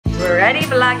We're ready,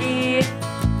 vloggy.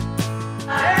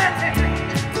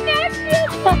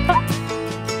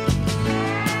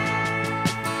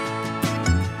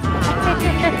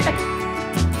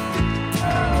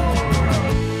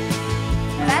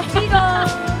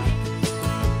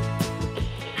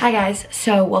 Hi guys,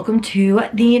 so welcome to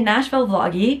the Nashville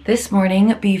vloggy. This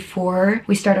morning, before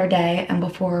we start our day and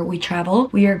before we travel,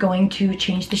 we are going to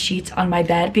change the sheets on my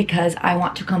bed because I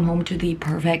want to come home to the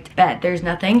perfect bed. There's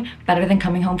nothing better than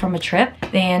coming home from a trip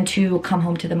than to come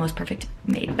home to the most perfect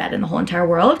made bed in the whole entire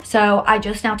world. So I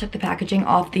just now took the packaging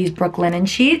off these Brooklinen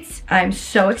sheets. I'm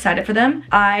so excited for them.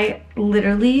 I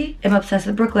literally am obsessed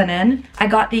with Brooklinen. I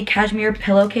got the cashmere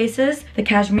pillowcases, the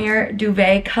cashmere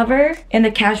duvet cover, and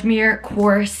the cashmere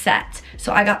core set.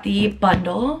 So I got the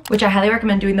bundle, which I highly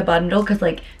recommend doing the bundle because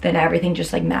like then everything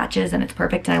just like matches and it's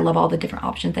perfect, and I love all the different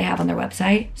options they have on their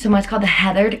website. So mine's called the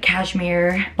Heathered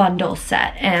Cashmere Bundle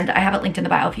Set, and I have it linked in the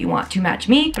bio if you want to match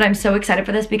me. But I'm so excited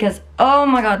for this because oh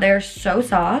my god, they're so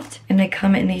soft and they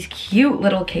come in these cute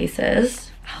little cases.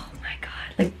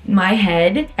 Like my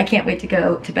head, I can't wait to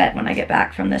go to bed when I get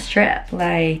back from this trip.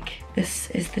 Like this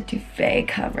is the duvet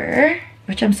cover,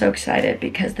 which I'm so excited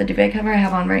because the duvet cover I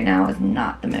have on right now is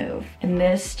not the move. And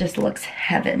this just looks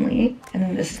heavenly. And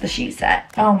then this is the sheet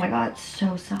set. Oh my god,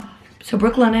 so soft. So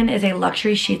Brooklinen is a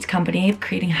luxury sheets company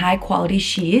creating high quality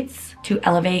sheets to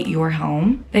elevate your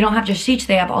home. They don't have just sheets,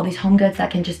 they have all these home goods that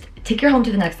can just take your home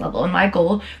to the next level. And my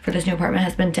goal for this new apartment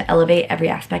has been to elevate every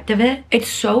aspect of it. It's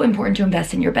so important to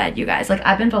invest in your bed, you guys. Like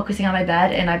I've been focusing on my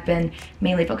bed, and I've been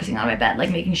mainly focusing on my bed,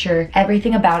 like making sure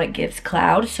everything about it gives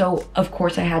cloud. So of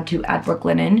course I had to add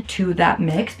Brooklinen to that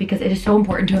mix because it is so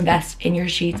important to invest in your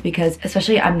sheets, because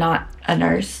especially I'm not a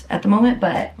nurse at the moment,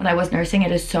 but when I was nursing,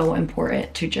 it is so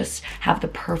important to just have the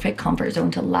perfect comfort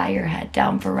zone to lie your head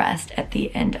down for rest at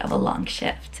the end of a long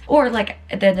shift, or like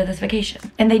at the end of this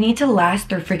vacation. And they need to last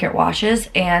through frequent washes,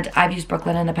 and I've used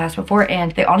Brooklinen in the past before,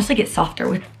 and they honestly get softer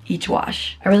with each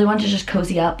wash. I really wanted to just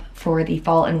cozy up for the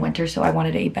fall and winter, so I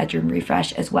wanted a bedroom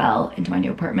refresh as well into my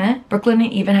new apartment. Brooklinen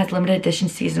even has limited edition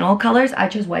seasonal colors. I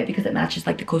chose white because it matches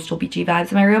like the coastal beachy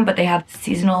vibes in my room, but they have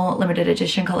seasonal limited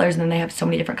edition colors, and then they have so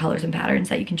many different colors and patterns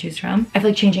that you can choose from. I feel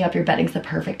like changing up your bedding's the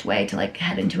perfect way to like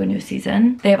head into a new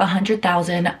season. They have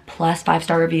 100,000 plus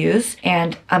 5-star reviews,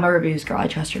 and I'm a reviews girl. I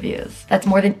trust reviews. That's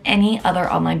more than any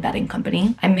other online bedding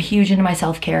company. I'm huge into my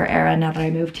self-care era now that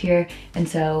I moved here, and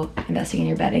so investing in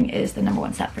your bedding is the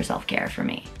 #1 step for self-care for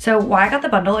me. So why I got the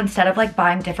bundle instead of like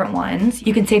buying different ones,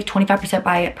 you can save 25%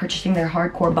 by purchasing their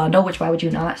hardcore bundle, which why would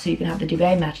you not? So you can have the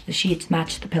duvet, match the sheets,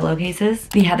 match the pillowcases.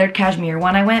 The Heathered Cashmere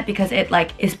one I went because it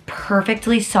like is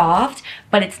perfectly soft,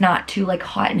 but it's not too like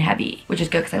hot and heavy, which is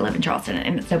good because I live in Charleston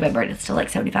and it's November and it's still like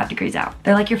 75 degrees out.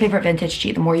 They're like your favorite vintage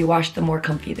sheet. The more you wash, the more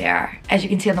comfy they are. As you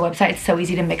can see on the website, it's so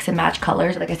easy to mix and match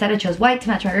colors. Like I said, I chose white to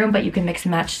match my room, but you can mix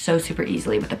and match so super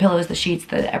easily with the pillows, the sheets,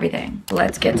 the everything.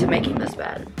 Let's get to making this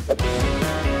bed.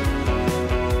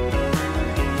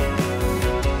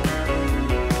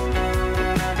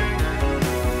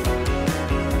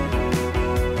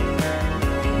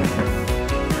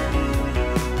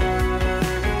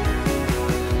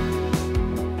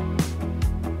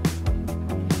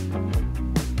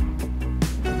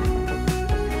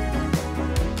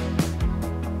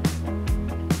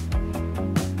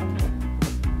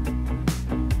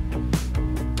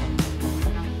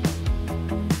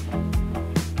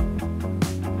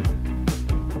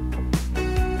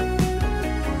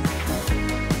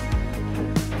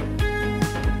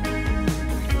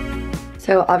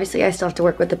 So obviously I still have to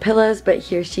work with the pillows, but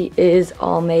here she is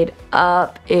all made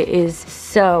up. It is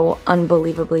so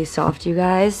unbelievably soft, you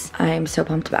guys. I am so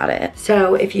pumped about it.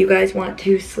 So if you guys want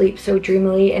to sleep so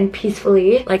dreamily and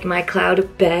peacefully like my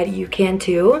cloud bed, you can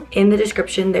too. In the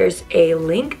description, there's a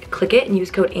link. Click it and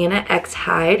use code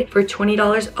annnnaheid for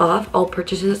 $20 off all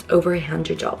purchases over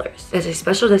 $100. There's a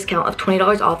special discount of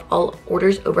 $20 off all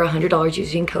orders over $100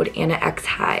 using code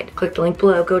annnnaheid. Click the link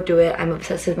below, go do it. I'm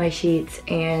obsessed with my sheets,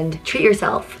 and treat yourself.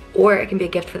 Or it can be a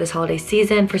gift for this holiday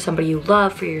season, for somebody you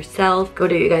love, for yourself. Go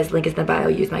do it, you guys. Link is in the bio.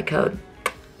 Use my code.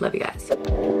 Love you guys.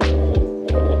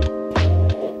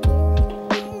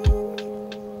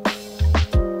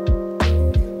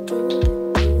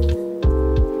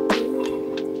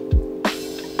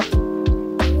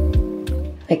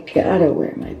 I gotta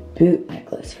wear my boot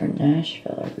necklace for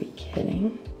Nashville. Are we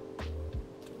kidding?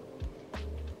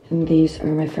 And these are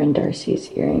my friend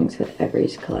Darcy's earrings with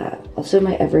Every's collab. Also,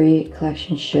 my Every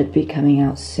collection should be coming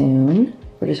out soon.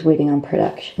 We're just waiting on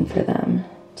production for them.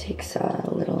 Takes a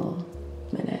little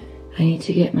minute. I need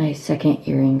to get my second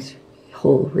earrings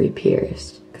hole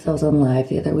re-pierced because I was on live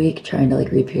the other week trying to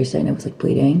like re-pierce it and it was like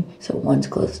bleeding. So one's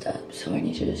closed up. So I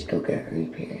need to just go get it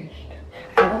re-pierced.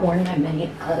 I haven't worn my mini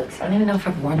Uggs. I don't even know if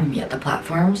I've worn them yet, the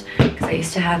platforms. Because I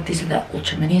used to have, these are the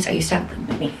ultra minis. I used to have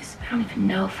the minis. I don't even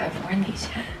know if I've worn these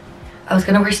yet. I was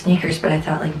gonna wear sneakers, but I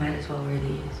thought like might as well wear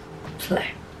these.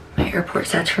 Slay. My airport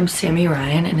set's from Sammy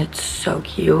Ryan and it's so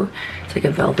cute. It's like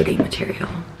a velvety material.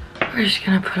 We're just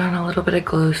gonna put on a little bit of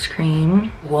glow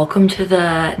screen. Welcome to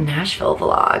the Nashville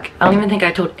vlog. I don't even think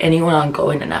I told anyone I'm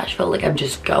going to Nashville, like I'm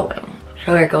just going.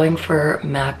 So we're going for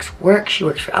Mack's work. She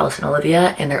works for Alice and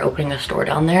Olivia and they're opening a store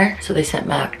down there. So they sent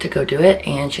Mack to go do it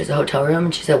and she has a hotel room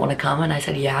and she said, wanna come? And I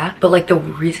said, yeah. But like the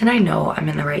reason I know I'm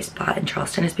in the right spot in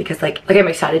Charleston is because like I'm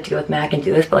excited to go with Mack and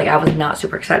do this, but like I was not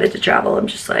super excited to travel. I'm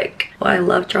just like, well, I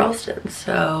love Charleston.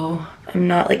 So I'm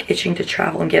not like itching to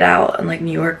travel and get out unlike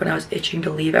New York when I was itching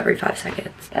to leave every 5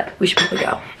 seconds. But we should probably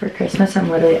go. For Christmas, I'm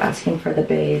literally asking for the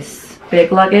base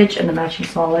big luggage and the matching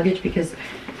small luggage because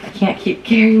I can't keep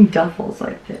carrying duffels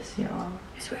like this, y'all.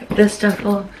 So I have this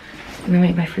duffel, and then we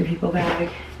have my free people bag,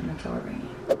 and that's all we're bringing.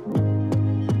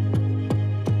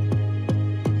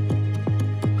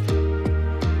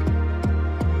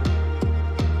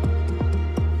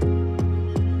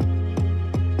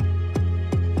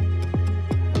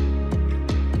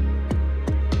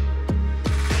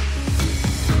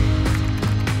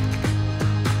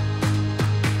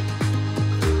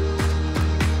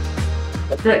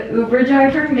 The Uber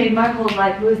driver made my whole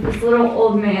life. He was this little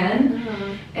old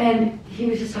man, and he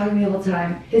was just talking to me the whole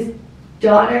time. His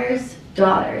daughter's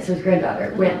daughter, so his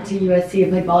granddaughter, went to USC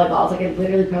and played volleyball. I was like, I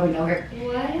literally probably know her.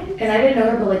 What? And I didn't know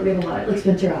her, but like we have a lot of, like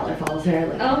Spencer Rattler follows her,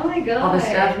 like oh my god, all this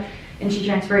stuff. And she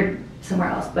transferred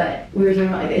somewhere else, but we were talking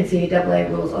about like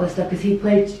NCAA rules, all this stuff, because he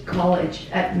played college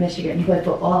at Michigan. He played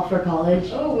football for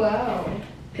college. Oh wow.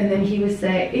 And then he was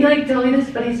saying, he like told me this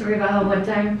funny story about how one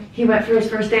time he went for his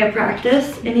first day of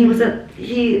practice and he was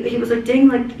like, dang,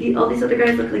 like all these other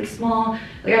guys look like small,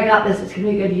 like I got this, it's gonna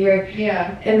be a good year.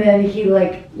 Yeah. And then he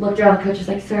like looked around, the coach was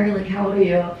like, sir, like how old are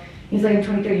you? He's like, I'm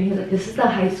 23, and he was like, this is the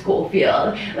high school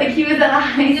field. Like he was at a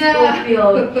high school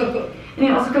field. And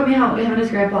he also told me how him and his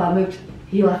grandpa moved,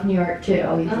 he left New York too,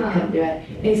 he couldn't do it.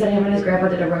 And he said him and his grandpa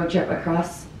did a road trip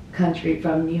across country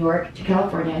from New York to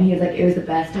California, and he was like, it was the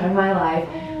best time of my life.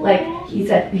 Like he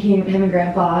said, him and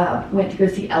grandpa went to go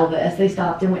see Elvis. They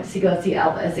stopped and went to go see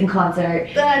Elvis in concert.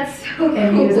 That's so cool.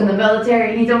 And he was in the military,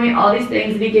 and he told me all these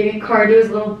things, and he gave me a card to his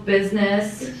little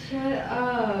business. Shut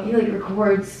up. He like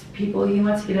records people. He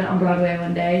wants to get it on Broadway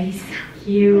one day. He's so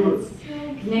cute. So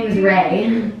his name is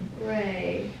Ray.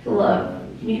 Ray. I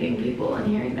love meeting people and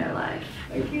hearing their life.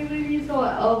 I can't believe you saw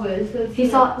Elvis. That's he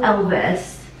saw cool.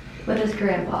 Elvis with his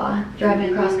grandpa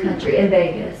driving across country in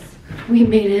Vegas. We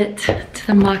made it to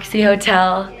the Moxie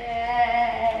Hotel.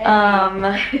 Yay.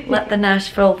 Let the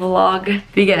Nashville vlog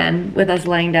begin with us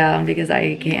laying down because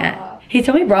I can't. Yeah. He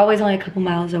told me Broadway's only a couple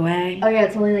miles away. Oh yeah,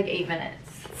 it's only like 8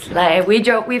 minutes. Slay.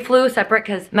 We flew separate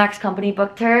because Mack's company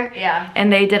booked her. Yeah.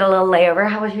 And they did a little layover.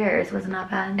 How was yours? Wasn't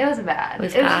that bad? It wasn't bad. It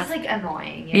was just like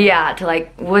annoying. You know? Yeah, to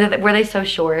like, were they so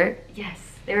short? Yes,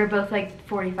 they were both like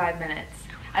 45 minutes.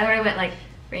 I already went like,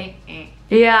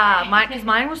 yeah,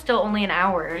 mine was still only an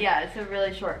hour. Yeah, it's a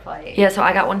really short flight. Yeah, so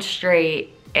I got one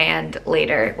straight and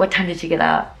later. What time did you get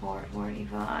up?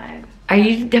 4:45. Have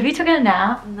you taken a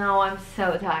nap? No, I'm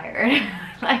so tired.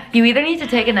 Like, you either need to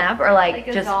take a nap or like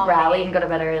just rally and go to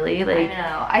bed early. Like, I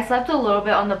know. I slept a little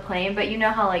bit on the plane, but you know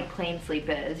how like plane sleep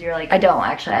is. You're like, I don't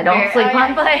actually. I don't sleep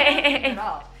on plane.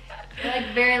 You're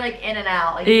like very like in and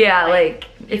out. Like, yeah, like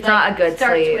it's not a good sleep.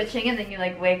 Start twitching and then you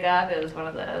like wake up. It was one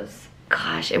of those.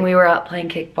 Gosh, and we were out playing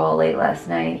kickball late last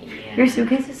night. Yeah. Your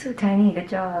suitcase is so tiny. Good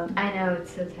job. I know,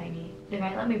 it's so tiny. They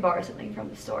might let me borrow something from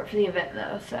the store for the event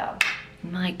though, so.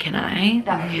 I'm like, can I?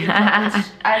 That would be I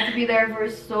have to be there for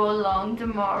so long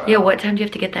tomorrow. Yeah, what time do you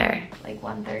have to get there? Like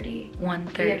 1:30.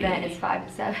 1:30. The event is 5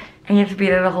 to 7. And you have to be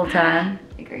there the whole time?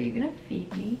 Like, are you gonna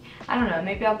feed me? I don't know,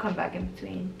 maybe I'll come back in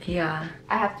between. Yeah.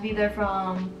 I have to be there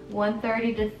from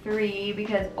 1:30 to 3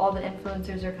 because all the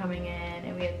influencers are coming in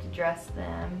and we have to dress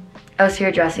them. Oh, so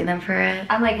you're dressing them for it?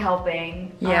 I'm like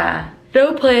helping. Yeah.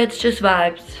 No plans, just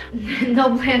vibes.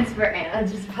 No plans for Anna,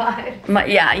 just vibes.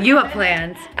 Yeah, you have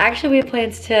plans. Actually, we have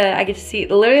plans I get to see,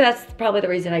 literally that's probably the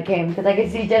reason I came, because I get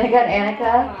to see Jennica and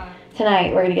Annica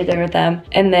tonight. We're gonna get dinner with them.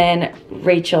 And then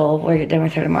Rachel, we're gonna get dinner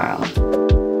with her tomorrow.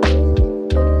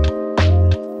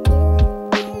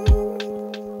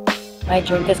 My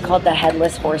drink is called the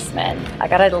Headless Horseman. I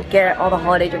gotta get all the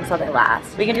holiday drinks while they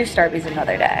last. We can do Starbies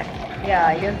another day.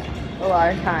 Yeah, you have a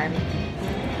lot of time.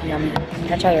 Yummy.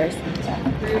 Can I try yours? Yeah.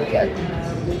 Really good.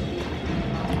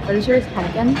 What is yours?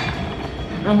 Pumpkin?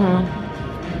 Mm-hmm.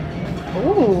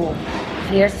 Ooh.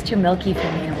 Yours is too milky for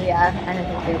me. Yeah, I don't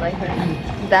think they like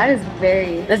her. That is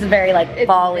very... This is very like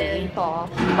fall-y. Fall.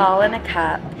 Fall in a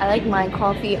cup. I like my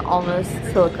coffee almost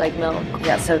to look like milk.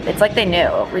 Yeah, so it's like they knew.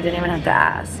 We didn't even have to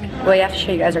ask. We have to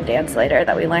show you guys our dance later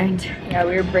that we learned. Yeah,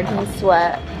 we were breaking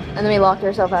sweat. And then we locked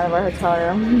ourselves out of our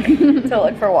hotel room. To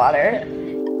look for water.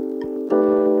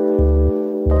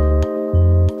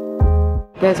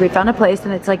 Guys, we found a place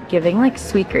and it's like giving like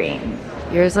sweet green.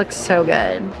 Yours looks so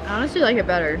good. I honestly like it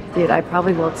better. Dude, I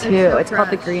probably will too. So it's called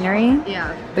the Greenery.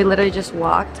 Yeah. We literally just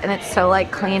walked and it's so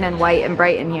like clean and white and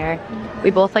bright in here.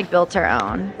 We both like built our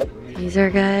own. These are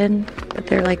good, but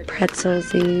they're like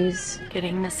pretzels-ies.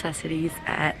 Getting necessities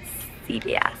at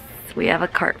CVS. We have a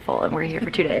cart full and we're here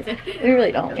for 2 days. We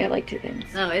really don't. We have like 2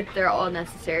 things. No, they're all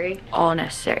necessary. All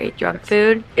necessary. Junk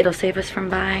food. It'll save us from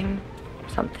buying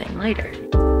something later.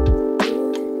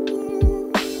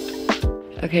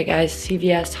 Okay guys,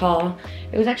 CVS haul.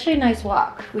 It was actually a nice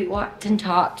walk. We walked and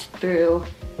talked through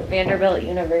Vanderbilt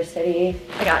University.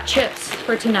 I got chips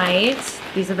for tonight.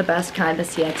 These are the best kind, the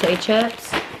Siete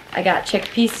chips. I got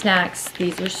chickpea snacks.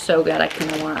 These are so good. I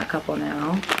kind of want a couple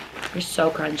now. They're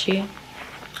so crunchy.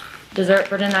 Dessert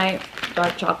for tonight,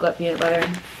 dark chocolate peanut butter.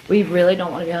 We really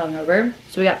don't want to be hungover,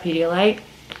 so we got Pedialyte,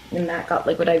 and Matt got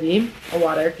liquid IV, a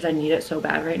water, because I need it so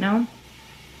bad right now.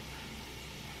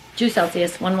 2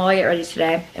 Celsius, one while I get ready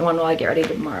today, and one while I get ready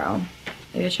tomorrow.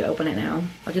 Maybe I should open it now.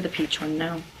 I'll do the peach one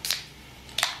now.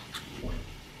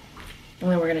 And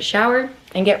then we're gonna shower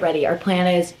and get ready. Our plan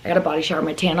is, I gotta body shower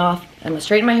my tan off. I'm gonna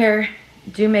straighten my hair,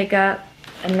 do makeup,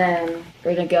 and then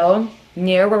we're gonna go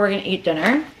near where we're gonna eat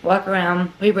dinner, walk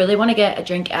around. We really wanna get a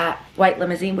drink at White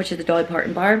Limousine, which is the Dolly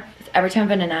Parton bar. Every time I've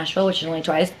been to Nashville, which is only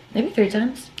twice, maybe 3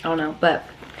 times, I don't know, but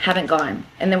haven't gone.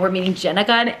 And then we're meeting Jennica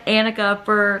and Annica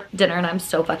for dinner, and I'm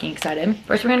so fucking excited.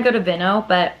 First, we're gonna go to Vino,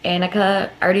 but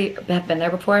Annica, I already have been there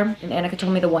before, and Annica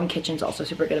told me the one kitchen's also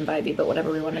super good and vibey, but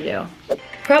whatever we wanna do.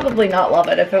 Probably not love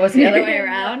it if it was the other way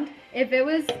around. If it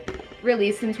was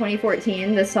released in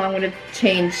 2014, this song would have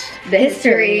changed the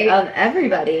history of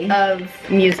everybody. Of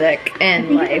music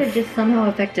and life. It would have just somehow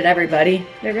affected everybody.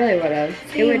 It really would have.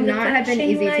 It would not have been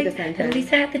easy to defend him. At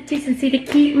least I had the decency to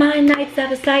keep my nights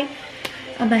out of sight.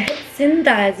 On my hips and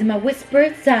thighs and my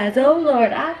whispered sighs. Oh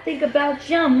Lord, I think about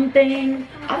jumping.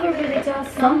 I would really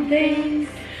toss some things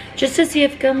just to see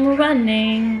if come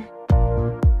running.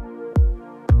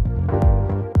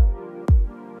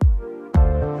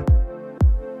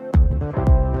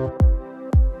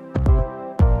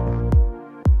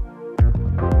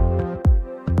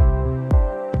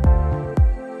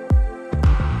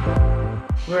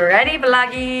 We're ready,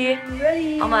 vloggy.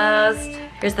 Ready. Almost.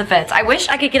 Here's the fits. I wish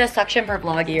I could get a suction for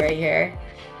vloggy right here.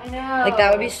 I know. Like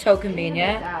that would be so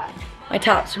convenient. My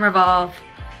tops from Revolve.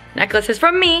 Necklaces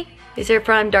from me. These are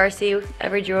from Darcy,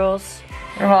 Every Jewels.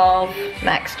 Revolve.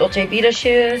 Next, Dolce Vita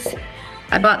shoes.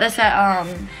 I bought this at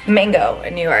Mango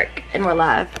in New York, and we're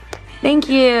live. Thank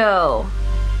you.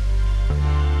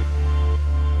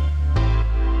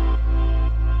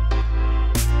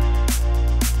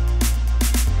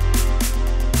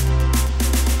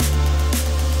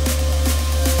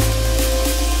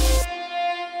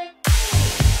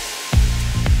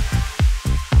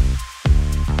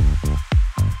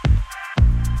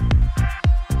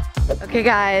 Okay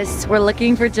guys, we're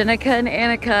looking for Jennica and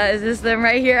Annica. Is this them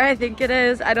right here? I think it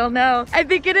is. I don't know. I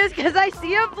think it is because I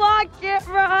see a vlog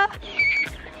camera.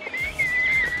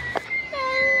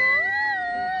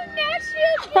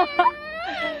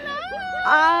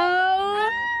 Oh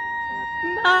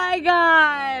my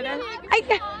god.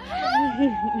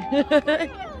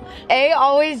 A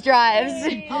always drives.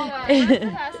 I'm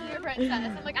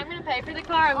like, I'm gonna pay for the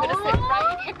car. I'm gonna sit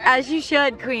right here. As you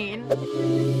should, queen.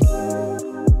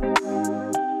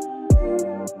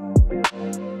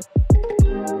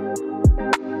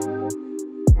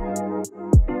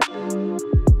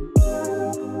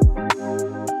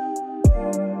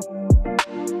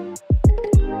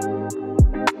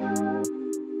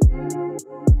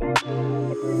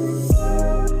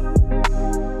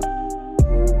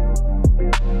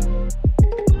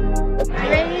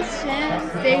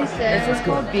 This is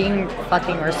called being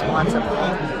fucking responsible.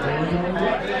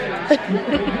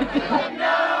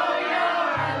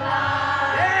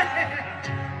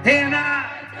 And I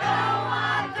don't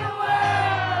want the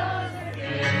world to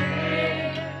see me,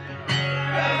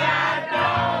 'cause I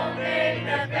don't think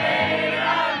that they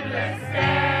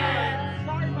understand.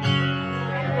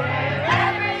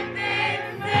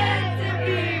 Everything's meant to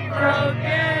be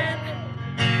broken.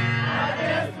 I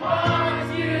just want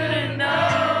you to know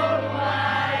who I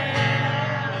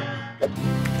am.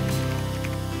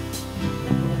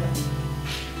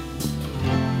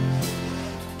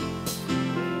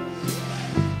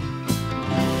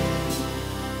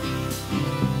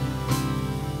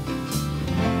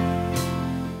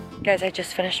 Guys, I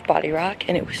just finished Body Rock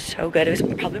and it was so good. It was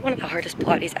probably one of the hardest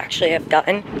Pilates actually I've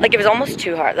done. Like, it was almost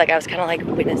too hard. Like, I was kind of like,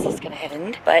 when is this gonna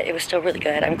end? But it was still really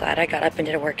good. I'm glad I got up and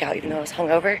did a workout even though I was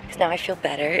hungover, because now I feel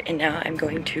better. And now I'm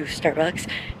going to Starbucks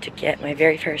to get my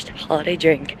very first holiday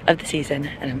drink of the season,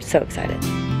 and I'm so excited.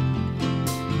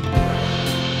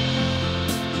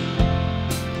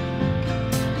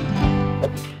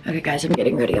 Okay guys, I'm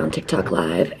getting ready on TikTok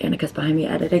live. Annika's behind me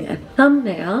editing a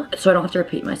thumbnail, so I don't have to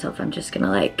repeat myself. I'm just gonna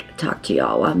like talk to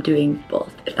y'all while I'm doing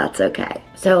both, if that's okay.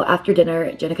 So after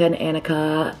dinner, Jennica and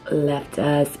Annica left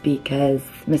us because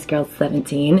Miss Girl's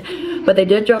 17, but they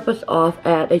did drop us off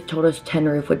at, they told us Tin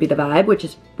Roof would be the vibe, which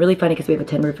is really funny because we have a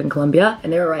Tin Roof in Columbia,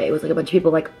 and they were right. It was like a bunch of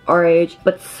people like our age,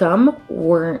 but some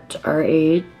weren't our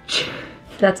age.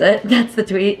 That's it, that's the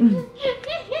tweet.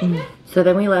 So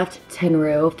then we left Tin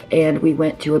Roof and we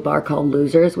went to a bar called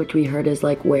Losers, which we heard is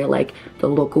like where like the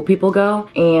local people go,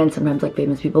 and sometimes like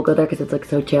famous people go there because it's like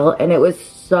so chill, and it was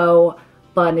so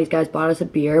fun. These guys bought us a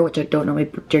beer, which I don't normally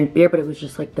drink beer, but it was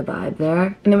just like the vibe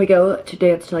there. And then we go to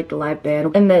dance to like the live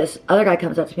band, and this other guy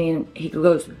comes up to me and he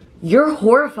goes, "You're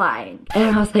horrifying."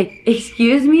 And I was like,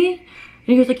 "Excuse me?" And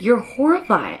he was like, "You're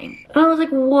horrifying." And I was like,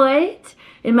 "What?"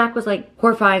 And Mac was like,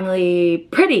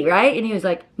 "Horrifyingly pretty, right?" And he was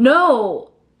like, "No."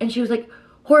 And she was like,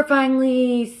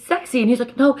 "Horrifyingly sexy." And he was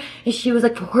like, "No." And she was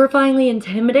like, "Horrifyingly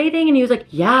intimidating." And he was like,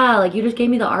 "Yeah, like you just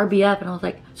gave me the RBF." And I was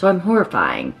like, "So I'm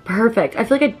horrifying." Perfect. I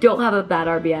feel like I don't have a bad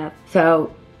RBF,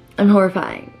 so I'm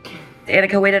horrifying.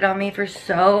 Annika waited on me for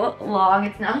so long.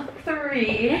 It's now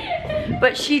 3,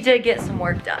 but she did get some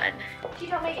work done. You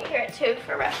don't make it here at 2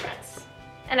 for reference.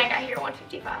 And I got here at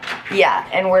 1:55. Yeah,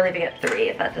 and we're leaving at 3,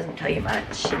 if that doesn't tell you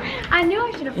much. I knew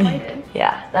I should have waited.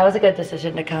 Yeah, that was a good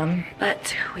decision to come.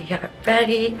 But we got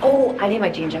ready. Oh, I need my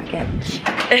jean jacket.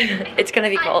 It's gonna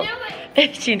be cold.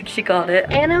 She called it.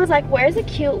 Anna was like, "Where's a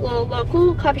cute little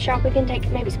local coffee shop we can take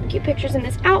maybe some cute pictures in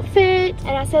this outfit?"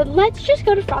 And I said, "Let's just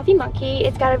go to Frothy Monkey.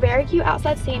 It's got a very cute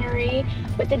outside scenery.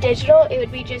 With the digital, it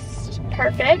would be just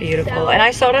perfect." Beautiful. So, and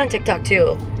I saw it on TikTok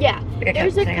too. Yeah. Like,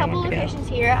 There's a couple locations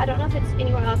here. I don't know if it's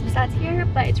anywhere else besides here,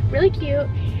 but it's really cute.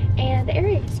 And the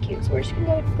area is cute. So we're just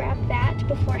gonna go grab that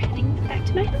before heading back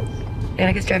to my house.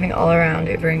 Annika's driving all around,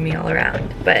 Ubering me all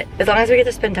around. But as long as we get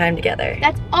to spend time together.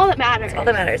 That's all that matters. That's all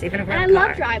that matters, even if we're and in I a car.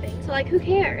 love driving, so like who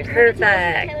cares?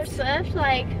 Perfect. Taylor Swift,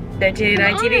 like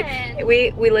 1989 come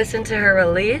TV. on. We listened to her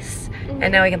release,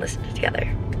 and now we can listen to it together.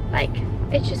 Like,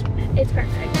 it's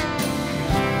perfect.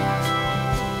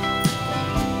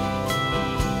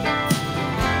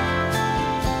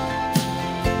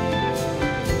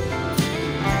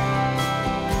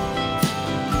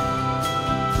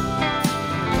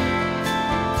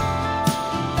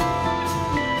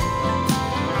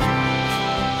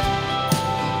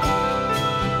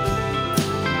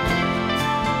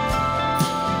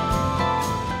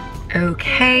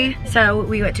 Okay, so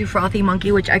we went to Frothy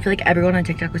Monkey, which I feel like everyone on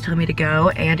TikTok was telling me to go,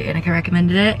 and Annika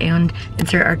recommended it, and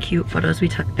insert our cute photos we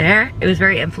took there. It was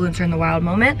very influencer in the wild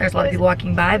moment. There's a lot of people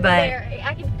walking by, but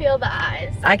I can feel the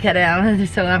eyes. I couldn't,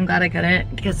 so I'm glad I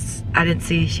couldn't because I didn't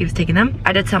see she was taking them.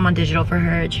 I did some on digital for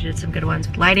her, and she did some good ones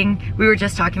with lighting. We were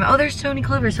just talking about, oh, there's Tony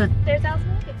Clover, so There's Allison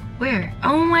Monkey. where?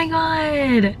 Oh my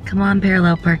God. Come on,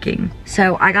 parallel parking.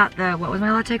 So I got the, what was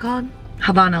my latte called?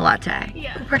 Havana latte.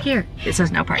 Yeah. Park here. It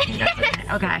says no parking.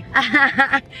 Okay.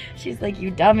 She's like,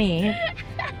 you dummy.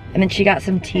 And then she got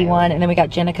some T1, and then we got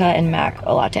Jennica and Mac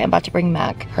a latte. I'm about to bring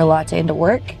Mac her latte into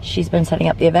work. She's been setting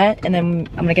up the event, and then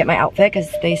I'm gonna get my outfit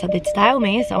because they said they'd style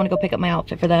me, so I wanna go pick up my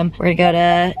outfit for them. We're gonna go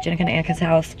to Jennica and Annika's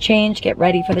house, change, get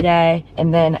ready for the day,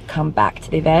 and then come back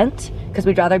to the event. Because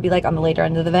we'd rather be like on the later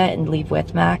end of the event and leave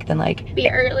with Mac than like Be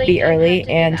early,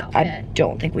 and I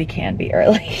don't think we can be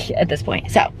early at this point.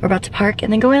 So we're about to park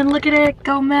and then go in, look at it,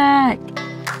 go Mac.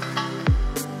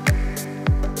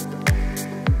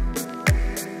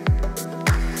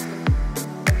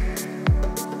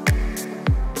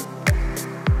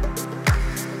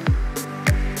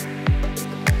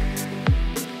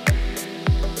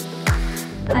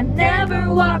 I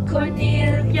never walk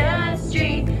Cornelia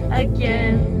Street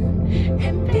again.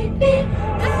 And baby,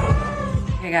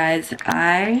 Hey guys,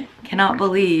 I cannot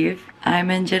believe I'm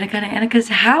in Jennica and Annika's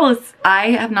house.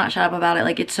 I have not shut up about it.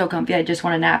 Like, it's so comfy. I just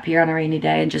want to nap here on a rainy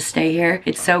day and just stay here.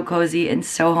 It's so cozy and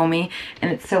so homey,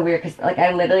 and it's so weird because like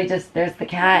I literally just, there's the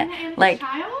cat. Like,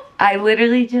 I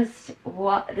literally just,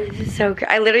 this is so,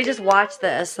 I literally just watched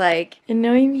this, like, and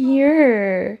now I'm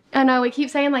here. I know, we keep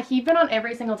saying like you've been on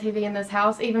every single TV in this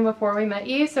house even before we met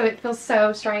you, so it feels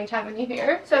so strange having you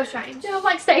here. So strange. Feels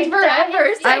like stay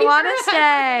forever. I want to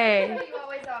stay. You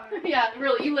always are. Yeah,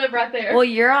 really, you live right there. Well,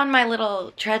 you're on my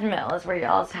little treadmill is where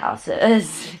y'all's house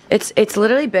is. It's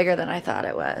literally bigger than I thought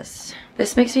it was.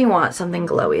 This makes me want something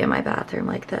glowy in my bathroom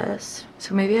like this.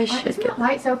 So maybe I should Isn't get that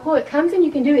light so cool? It comes and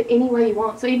you can do it any way you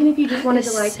want. So even if you just wanted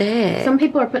to like, sick. some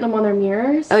people are putting them on their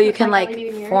mirrors. Oh, you It's can like like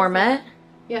LED mirrors. form it?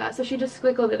 Yeah, so she just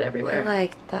squiggled it I everywhere.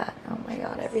 like that. Oh my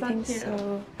god, everything's cute.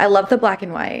 so... I love the black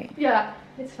and white. Yeah,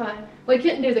 it's fun. Well, you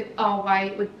couldn't do the all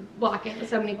white with black and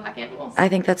so many black animals. I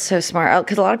think that's so smart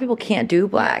because a lot of people can't do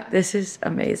black. This is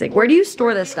amazing. Where do you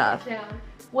store this stuff? Yeah.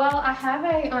 Well, I have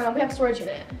we have a storage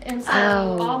unit, and so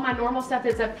Oh. all my normal stuff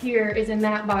that's up here is in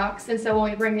that box, and so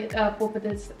when we bring it up, we'll put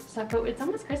this stuff. But it's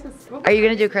almost Christmas. Are you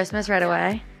gonna do Christmas right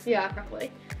away? Yeah,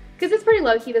 probably. Because it's pretty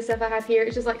low key, the stuff I have here.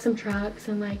 It's just like some trucks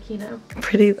and like, you know.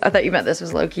 Pretty, I thought you meant this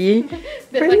was low key.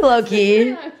 Pretty like, low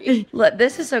key. low-key. Look,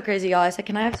 this is so crazy, y'all. I said,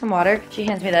 can I have some water? She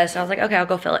hands me this, and I was like, okay, I'll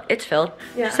go fill it. It's filled.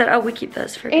 Yeah. She said, oh, we keep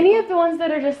this for Any of the ones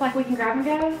that are just like we can grab and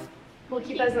go, we'll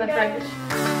keep those in the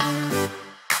fridge.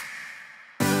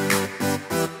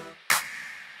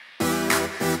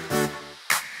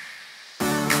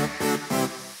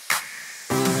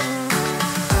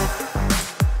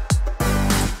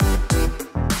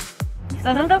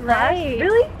 Doesn't the flash?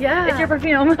 Really? Yeah. It's your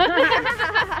perfume.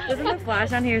 Doesn't the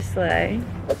flash on here slay?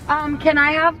 Can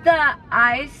I have the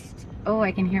iced? Oh,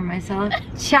 I can hear myself.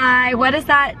 Chai. What is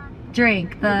that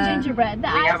drink? The Gingerbread. We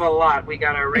have a lot. We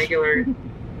got our regular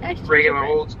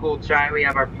old school chai. We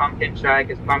have our pumpkin chai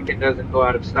because pumpkin doesn't go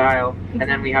out of style. And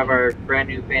then we have our brand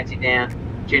new Fancy Dan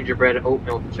gingerbread oat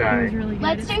milk chai.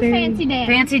 Let's do Fancy Dan.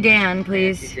 Fancy Dan,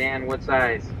 please. Fancy Dan, what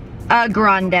size?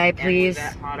 Grande, And please. with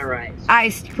that hot or ice?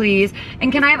 Iced, please. And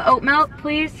can I have oat milk,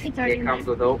 please? It's already It comes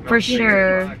with oat milk. For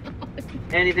sure.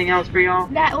 Anything else for y'all?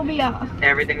 That will be all.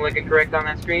 Everything looking correct on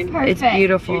that screen? It's Perfect. Do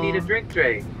beautiful. you need a drink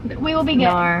tray? We will be good.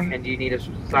 Nar. And do you need a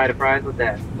side of fries with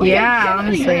that? Yeah,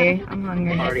 honestly, I'm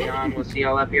hungry. Party on. We'll see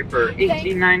y'all up here for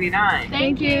 $18.99.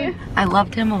 Thank you. I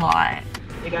loved him a lot.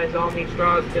 You guys all need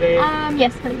straws today?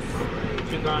 Yes, please.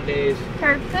 2 grandes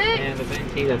Perfect. and a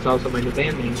venti. That's also my new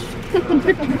band name.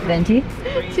 Venti?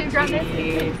 2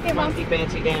 grandes. Funky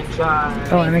Fancy Dan chai.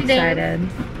 Oh, I'm Fancy Dan.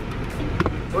 excited.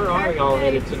 Where are y'all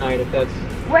headed tonight if that's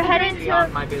We're headed beyond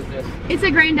to. my business? It's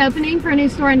a grand opening for a new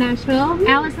store in Nashville.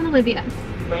 Alice and Olivia.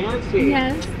 Fancy.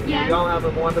 Yes. Yes. Y'all have a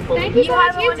wonderful Thank You so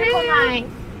have much, a you wonderful too. night.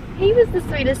 He was the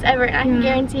sweetest ever, and I can Yeah.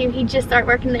 guarantee you he'd just start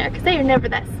working there because they are never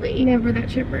that sweet. Never that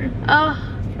chipper. Oh,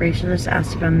 Rachel just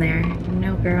asked if I'm there.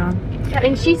 No, girl. I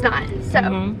mean, she's not. So,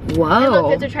 Mhm. and look, Whoa.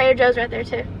 there's a Trader Joe's right there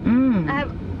too. I Mm.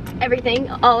 have everything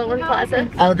all in one plaza.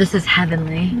 Oh, this is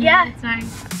heavenly. Yeah. It's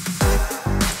nice.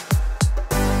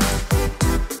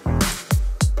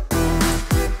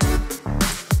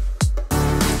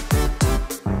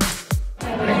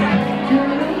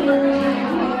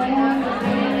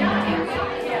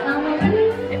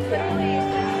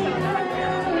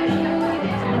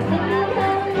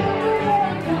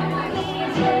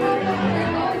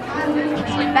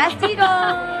 Best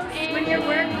Eagles when you're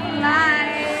working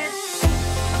live.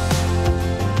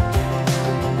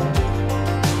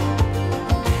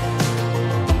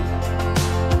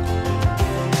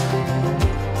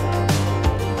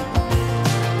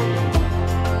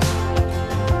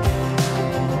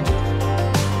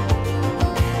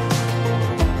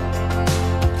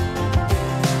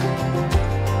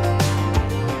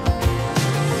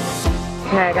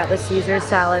 Okay, I got the Caesar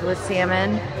salad with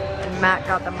salmon. Matt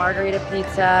got the margarita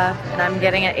pizza, and I'm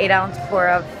getting an 8-ounce pour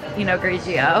of Pinot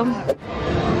Grigio.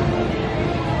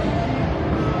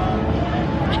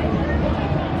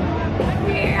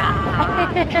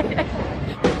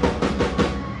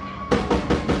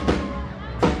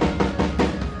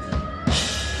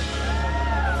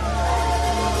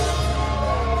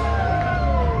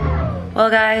 Well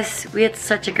guys, we had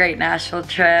such a great Nashville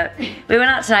trip. We went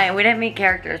out tonight and we didn't meet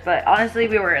characters, but honestly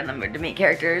we were in the mood to meet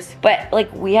characters. But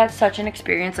like we had such an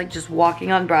experience like just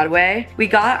walking on Broadway. We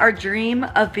got our dream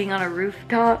of being on a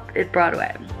rooftop at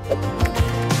Broadway.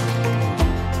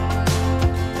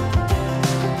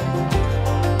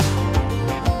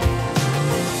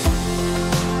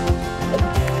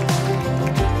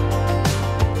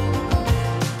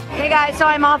 Hey guys, so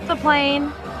I'm off the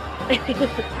plane.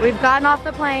 We've gotten off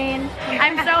the plane.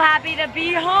 I'm so happy to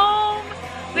be home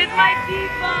with my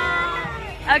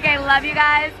people. Okay, love you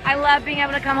guys. I love being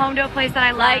able to come home to a place that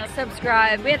I love. Like,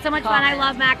 subscribe. We had so much fun. I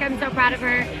love Mack. I'm so proud of her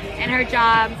and her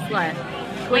job. Slut.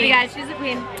 Love you guys. She's a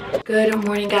queen. Good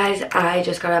morning, guys. I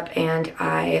just got up and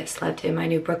I slept in my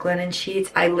new Brooklinen sheets.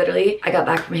 I got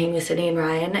back from hanging with Sydney and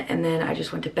Ryan, and then I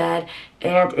just went to bed,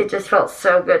 and it just felt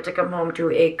so good to come home to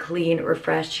a clean,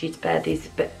 refreshed sheets bed.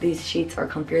 These sheets are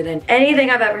comfier than anything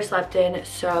I've ever slept in,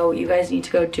 so you guys need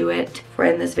to go do it. Before I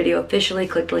end this video officially,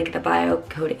 click the link in the bio,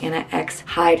 code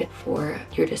annnnaheid for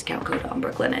your discount code on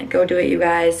Brooklinen. Go do it, you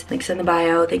guys. Links in the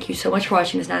bio. Thank you so much for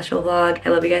watching this Nashville vlog. I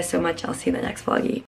love you guys so much. I'll see you in the next vloggy.